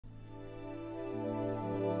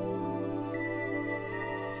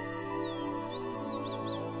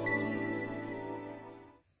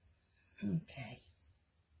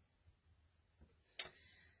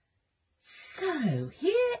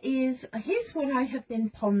here's what I have been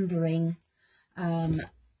pondering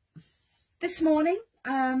this morning.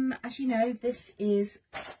 As you know, this is,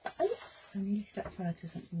 oh, I nearly set fire to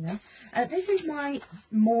something there. This is my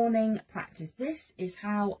morning practice. This is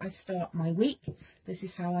how I start my week. This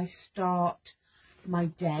is how I start my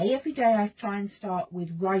day. Every day I try and start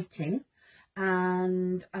with writing,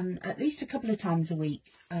 and at least a couple of times a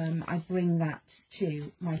week I bring that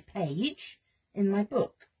to my page in my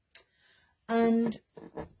book. And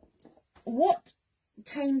what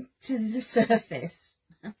came to the surface,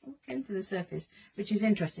 which is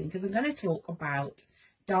interesting, because I'm going to talk about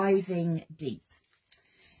diving deep.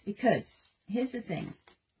 Because here's the thing,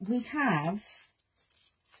 we have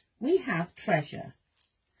treasure,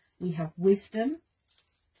 we have wisdom,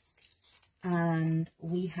 and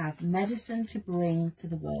we have medicine to bring to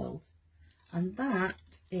the world, and that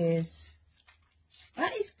is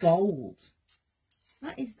gold.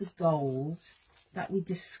 That is the gold that we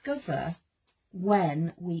discover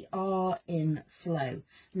when we are in flow.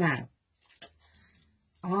 Now,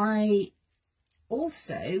 I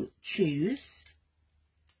also choose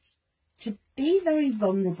to be very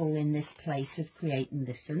vulnerable in this place of create and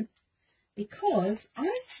listen, because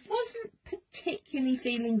I wasn't particularly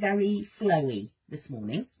feeling very flowy this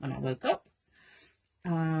morning when I woke up.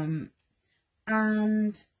 And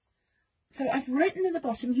so I've written at the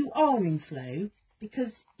bottom, you are in flow,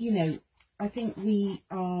 because, you know, I think we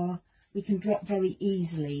can drop very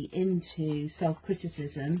easily into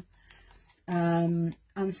self-criticism. And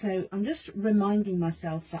so I'm just reminding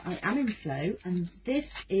myself that I am in flow, and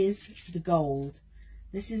this is the gold.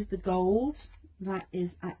 This is the gold that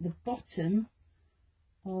is at the bottom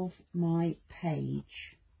of my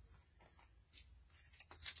page.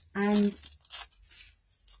 And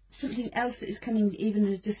something else that is coming,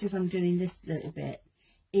 even just as I'm doing this little bit,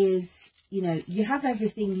 is, you know, you have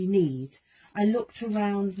everything you need. I looked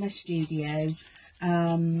around my studio,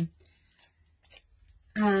 and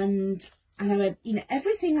I went, you know,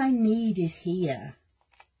 everything I need is here.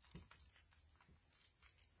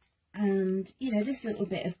 And, you know, this little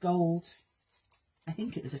bit of gold, I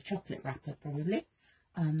think it was a chocolate wrapper probably.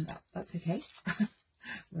 That's okay.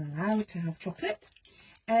 We're allowed to have chocolate.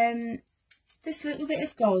 This little bit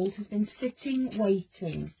of gold has been sitting,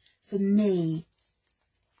 waiting for me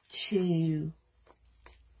to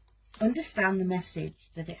understand the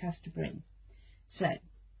message that it has to bring. So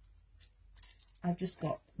I've just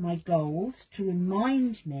got my gold to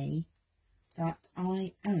remind me that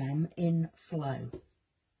I am in flow,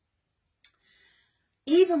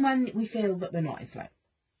 even when we feel that we're not in flow.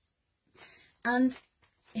 And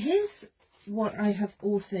here's what I have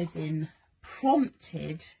also been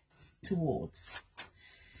prompted towards,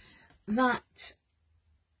 that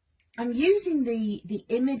I'm using the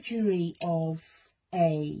imagery of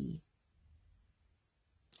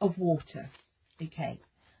water, okay,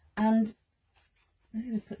 and I'm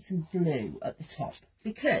going to put some blue at the top,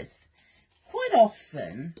 because quite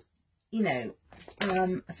often, you know,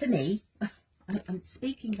 for me, I'm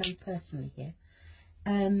speaking very personally here,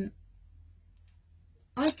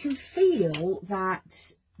 I can feel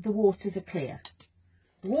that the waters are clear.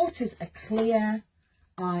 The waters are clear.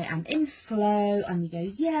 I am in flow, and you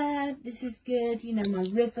go, yeah, this is good. You know, my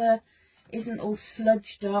river isn't all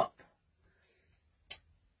sludged up.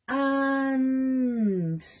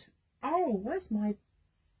 And, oh, where's my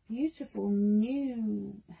beautiful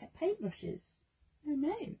new paintbrushes? Oh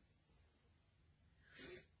no.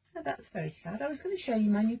 Oh, that's very sad. I was going to show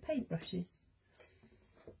you my new paintbrushes.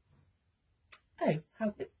 Oh, how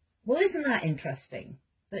good. Well, isn't that interesting?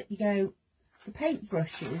 That you go, the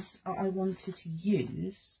paintbrushes I wanted to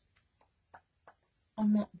use are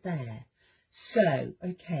not there. So,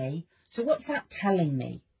 okay. So what's that telling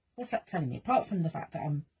me? What's that telling me? Apart from the fact that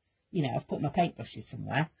I'm, you know, I've put my paintbrushes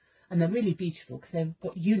somewhere, and they're really beautiful because they've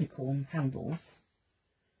got unicorn handles.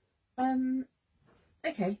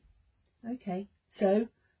 Okay. So,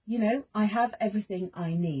 you know, I have everything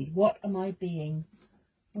I need. What am I being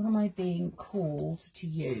called to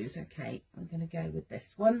use? Okay, I'm going to go with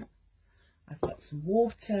this one. I've got some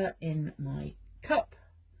water in my cup.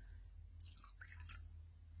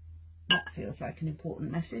 That feels like an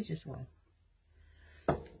important message as well.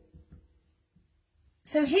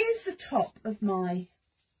 So here's the top of my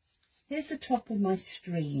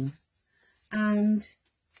stream, and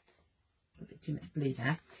a bit too much blue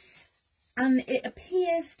there, and it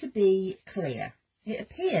appears to be clear.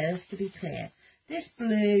 This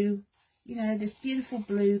blue, you know, this beautiful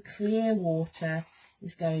blue clear water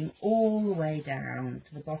is going all the way down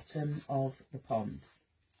to the bottom of the pond.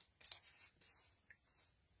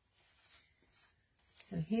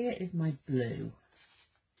 So here is my blue.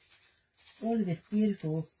 All of this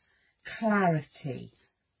beautiful clarity,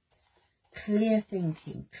 clear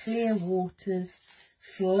thinking, clear waters,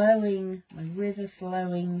 flowing, my river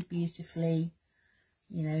flowing beautifully.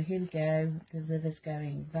 You know, here we go, the river's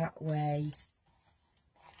going that way.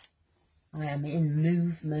 I am in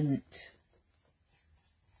movement.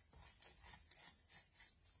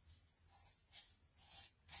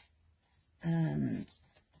 And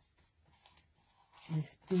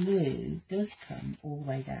this blue does come all the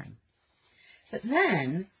way down. But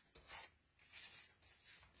then,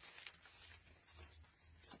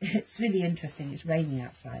 it's really interesting, it's raining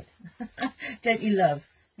outside. Don't you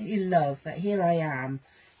love that here I am,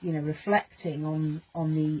 you know, reflecting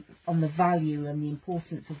on the value and the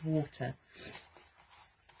importance of water.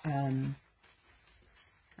 And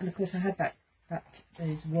of course I had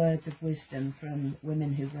those words of wisdom from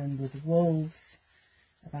women who run with wolves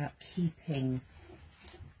about keeping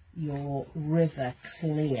your river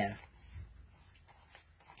clear.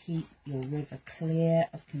 Keep your river clear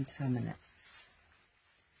of contaminates.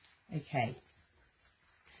 Okay.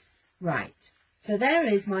 Right. So there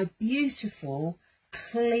is my beautiful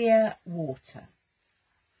clear water.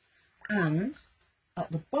 And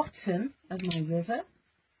at the bottom of my river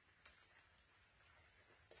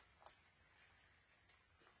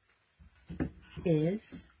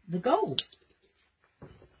is the gold. The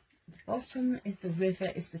bottom of the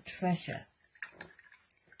river is the treasure.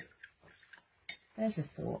 There's a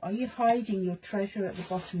thought. Are you hiding your treasure at the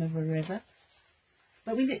bottom of a river?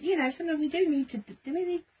 But we, you know, sometimes we do need to.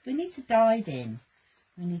 We need to dive in.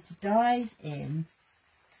 We need to dive in.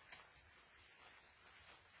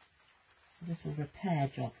 A little repair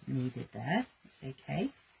job needed there. It's okay.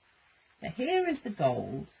 But here is the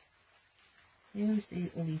gold. Here is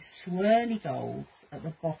all these swirly golds at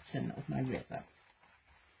the bottom of my river.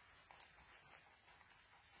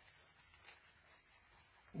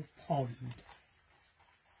 Or pond.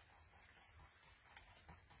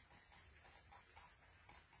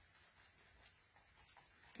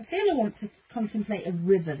 I feel I want to contemplate a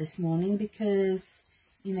river this morning because,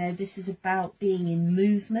 you know, this is about being in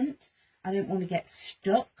movement. I don't want to get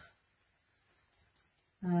stuck.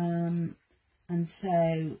 And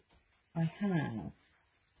so I have,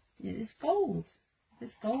 you know, this gold.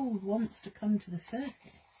 This gold wants to come to the surface.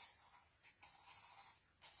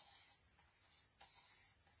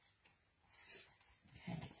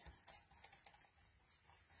 Okay.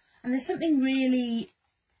 And there's something really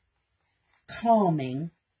calming,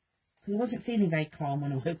 because I wasn't feeling very calm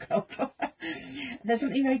when I woke up. There's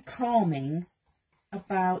something very calming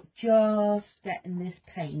about just getting this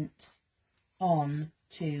paint on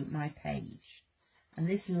to my page. And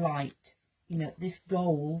this light, you know, this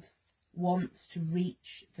gold wants to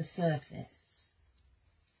reach the surface.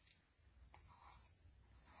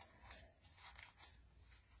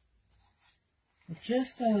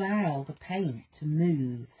 Just allow the paint to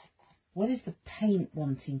move. What is the paint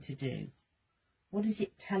wanting to do? What is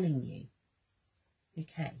it telling you?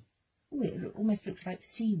 Okay. Oh, it almost looks like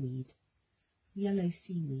seaweed. Yellow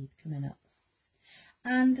seaweed coming up.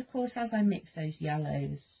 And of course, as I mix those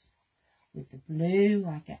yellows with the blue,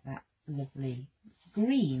 I get that lovely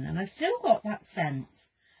green. And I've still got that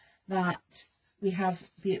sense that we have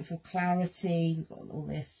beautiful clarity. We've got all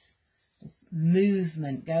this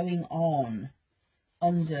movement going on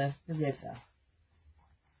under the river.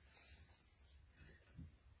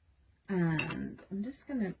 And I'm just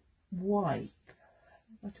going to wipe.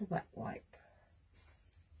 I've got a wet wipe.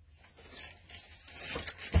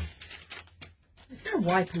 I'm just going to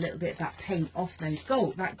wipe a little bit of that paint off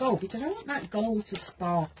that gold, because I want that gold to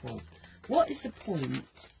sparkle. What is the point?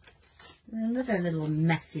 Another little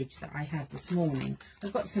message that I had this morning.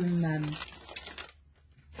 I've got some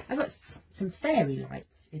fairy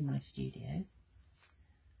lights in my studio,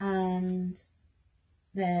 and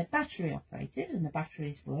they're battery operated, and the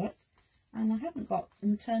batteries work. And I haven't got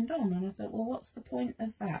them turned on, and I thought, well, what's the point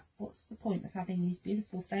of that? What's the point of having these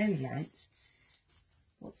beautiful fairy lights?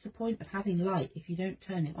 What's the point of having light if you don't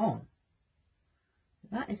turn it on?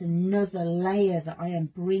 That is another layer that I am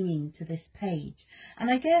bringing to this page. And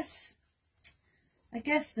I guess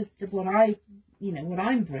what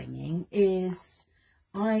I'm bringing is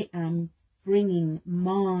I am bringing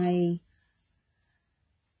my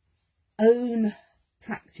own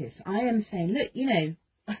practice. I am saying, look, you know,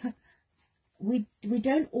 we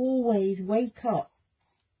don't always wake up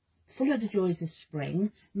full of the joys of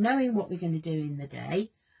spring, knowing what we're going to do in the day.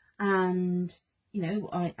 And, you know,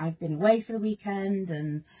 I've been away for the weekend,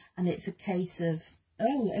 and it's a case of,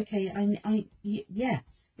 oh, okay,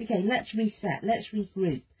 okay, let's reset, let's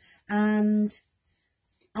regroup. And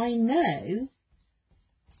I know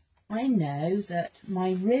that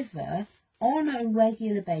my river on a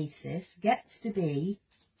regular basis gets to be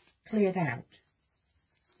cleared out.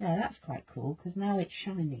 Yeah, that's quite cool because now it's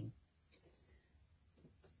shining.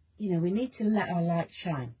 You know, we need to let our light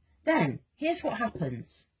shine. Then, here's what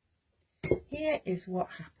happens. Here is what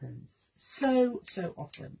happens so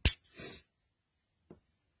often.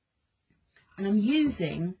 And I'm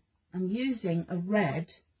using a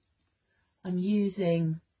red. I'm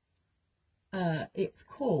using, it's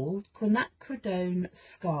called quinacridone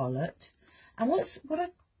scarlet. And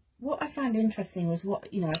what I found interesting was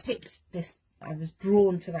I picked this, I was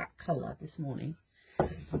drawn to that colour this morning.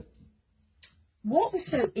 What was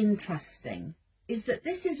so interesting is that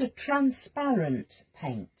this is a transparent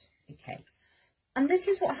paint, okay? And this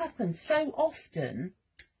is what happens so often.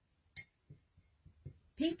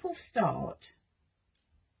 People start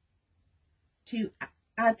to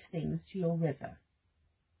add things to your river,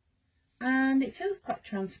 and it feels quite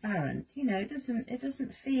transparent. You know, it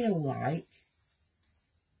doesn't feel like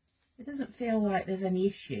there's any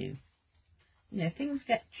issue. You know, things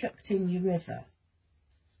get chucked in your river.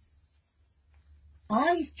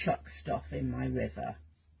 I chuck stuff in my river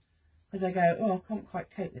because I go, oh, I can't quite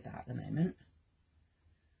cope with that at the moment.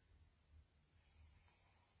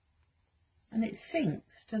 And it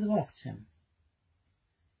sinks to the bottom.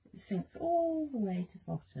 It sinks all the way to the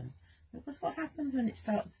bottom. Because what happens when it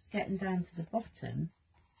starts getting down to the bottom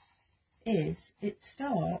is it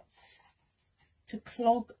starts to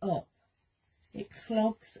clog up. It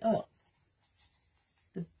clogs up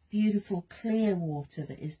the beautiful clear water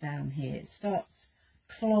that is down here. It starts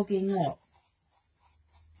clogging up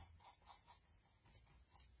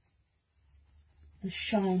the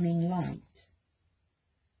shining light.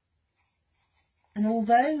 And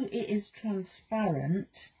although it is transparent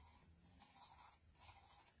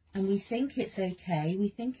and we think it's okay, we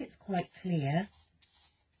think it's quite clear,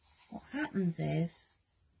 what happens is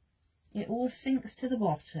it all sinks to the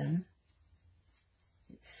bottom,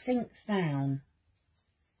 it sinks down,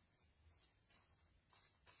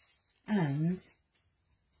 and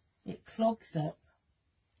it clogs up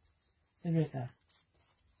the river.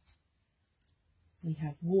 We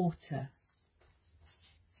have water.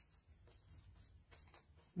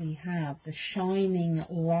 We have the shining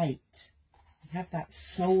light. We have that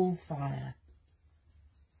soul fire.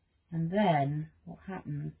 And then what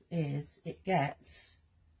happens is it gets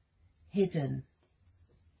hidden.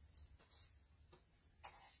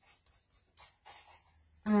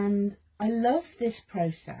 And I love this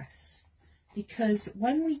process because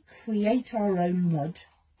when we create our own mud,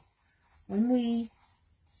 when we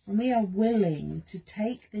are willing to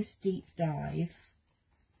take this deep dive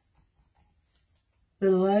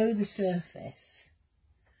below the surface,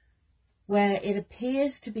 where it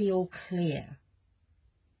appears to be all clear,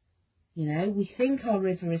 you know, we think our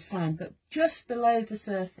river is fine, but just below the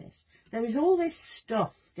surface there is all this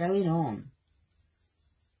stuff going on,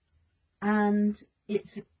 and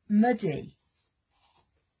it's muddy,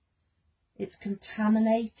 it's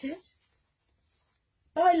contaminated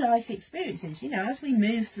by life experiences. You know, as we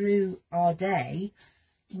move through our day,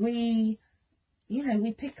 we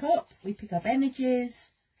pick up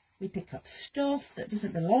energies, we pick up stuff that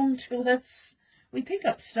doesn't belong to us, we pick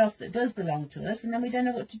up stuff that does belong to us, and then we don't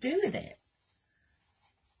know what to do with it.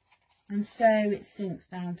 And so it sinks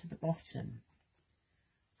down to the bottom.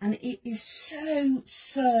 And it is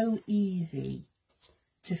so easy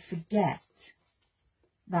to forget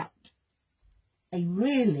that a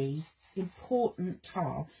really important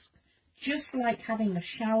task, just like having a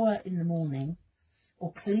shower in the morning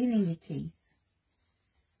or cleaning your teeth,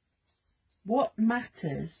 what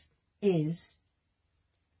matters is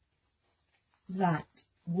that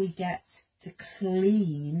we get to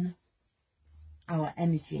clean our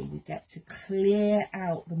energy, we get to clear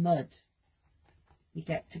out the mud, we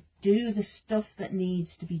get to do the stuff that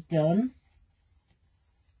needs to be done,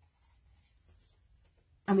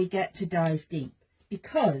 and we get to dive deep,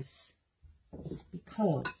 because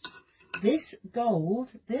this gold,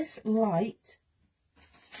 this light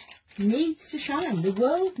needs to shine. The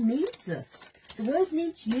world needs us. The world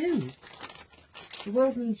needs you. The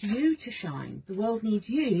world needs you to shine. The world needs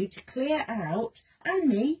you to clear out, and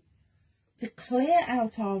me, to clear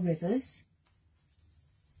out our rivers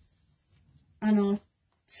and our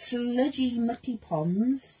sludgy, mucky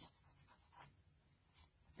ponds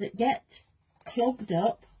that get clogged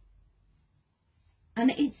up. And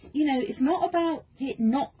it's, you know, it's not about it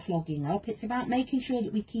not clogging up. It's about making sure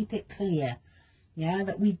that we keep it clear. Yeah,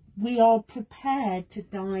 that we are prepared to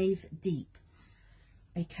dive deep.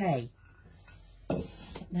 Okay.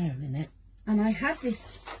 There a minute. And I have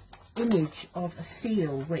this image of a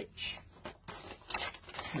seal which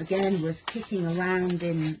again was kicking around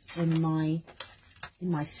in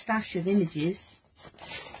my stash of images.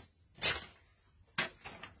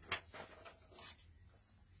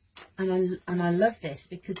 And I love this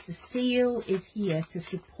because the seal is here to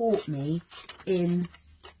support me in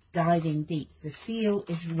diving deep. The seal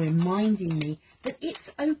is reminding me that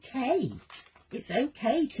it's okay. It's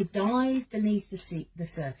okay to dive beneath the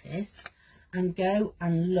surface and go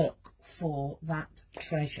and look for that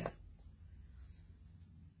treasure.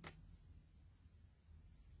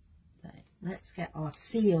 So let's get our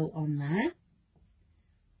seal on there.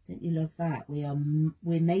 Don't you love that? We're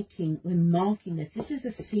marking this. This is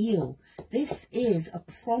a seal. This is a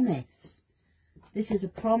promise. This is a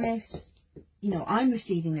promise. You know, I'm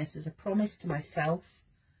receiving this as a promise to myself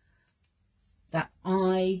that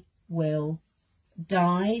I will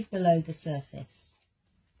dive below the surface.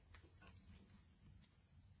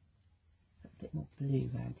 Put a bit more blue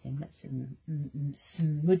around him. Let's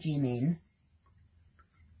smudge him in.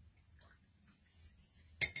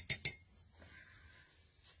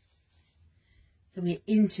 So we're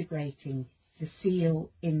integrating the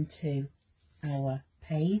seal into our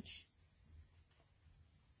page.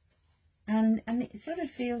 And it sort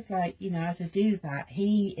of feels like, you know, as I do that,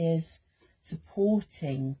 he is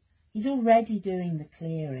supporting, he's already doing the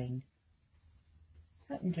clearing.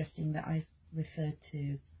 Quite interesting that I've referred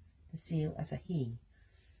to the seal as a he.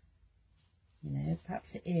 You know,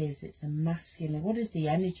 perhaps it is, it's a masculine. What is the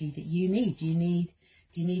energy that you need? Do you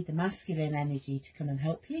need the masculine energy to come and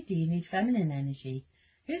help you? Do you need feminine energy?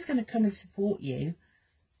 Who's going to come and support you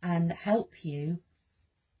and help you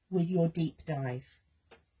with your deep dive?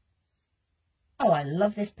 Oh, I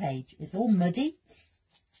love this page. It's all muddy,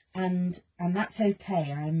 and that's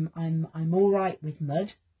okay. I'm all right with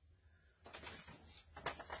mud.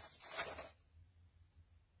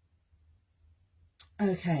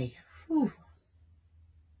 Okay. Whew.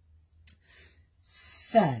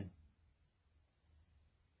 So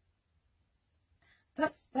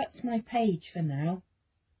that's my page for now.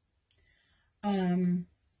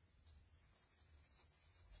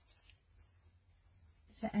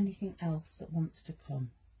 Is there anything else that wants to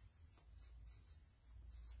come?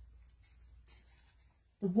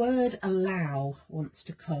 The word allow wants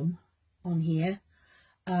to come on here.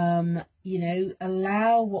 You know,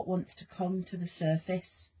 allow what wants to come to the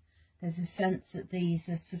surface. There's a sense that these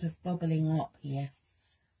are sort of bubbling up here.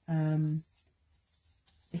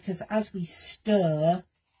 Because as we stir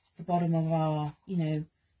the bottom of our, you know,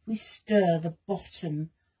 we stir the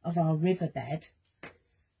bottom of our riverbed,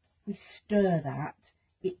 we stir that,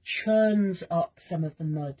 it churns up some of the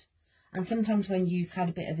mud. And sometimes when you've had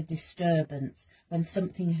a bit of a disturbance, when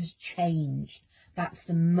something has changed, that's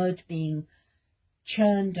the mud being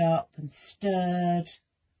churned up and stirred.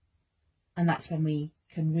 And that's when we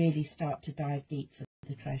can really start to dive deep for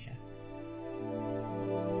the treasure.